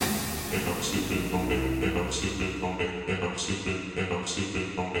and I'm sipping on it, and I'm sipping on it, and I'm sipping, and I'm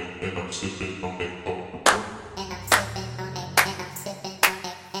sipping on it, and I'm sipping on it. Oh.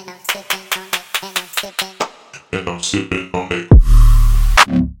 And I'm sipping on it.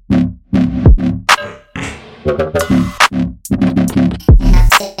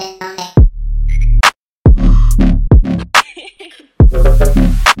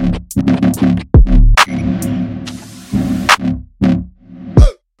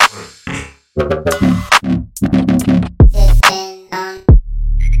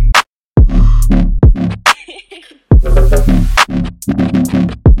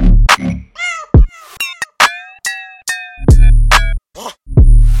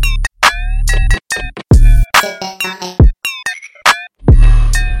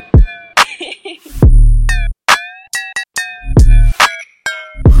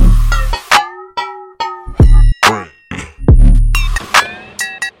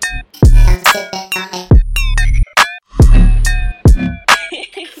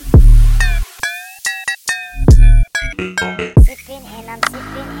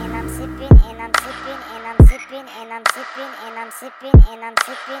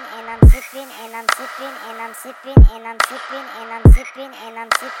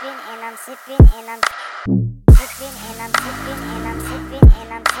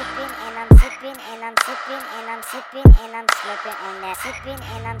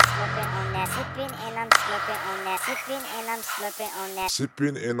 Sipping and I'm slurping on that.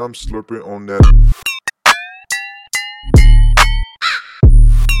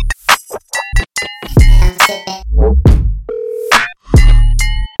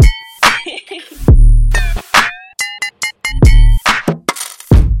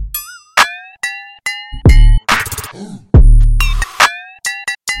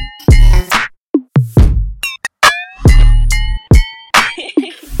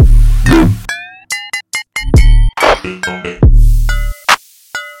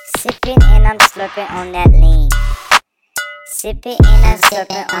 Sippin' and I'm slurping on that lean. Sippin' and I'm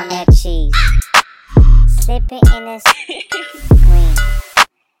slurping on that cheese. Slippin' and it's green.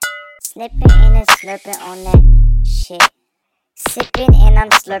 Slippin' and it's slurping on that shit. Sippin' and I'm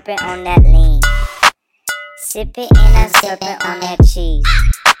slurping on that lean. Sippin' and I'm slurping on that cheese.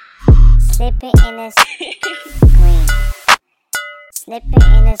 Slippin' and it's green. Slippin'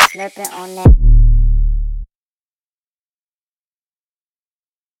 and it's slurping on that.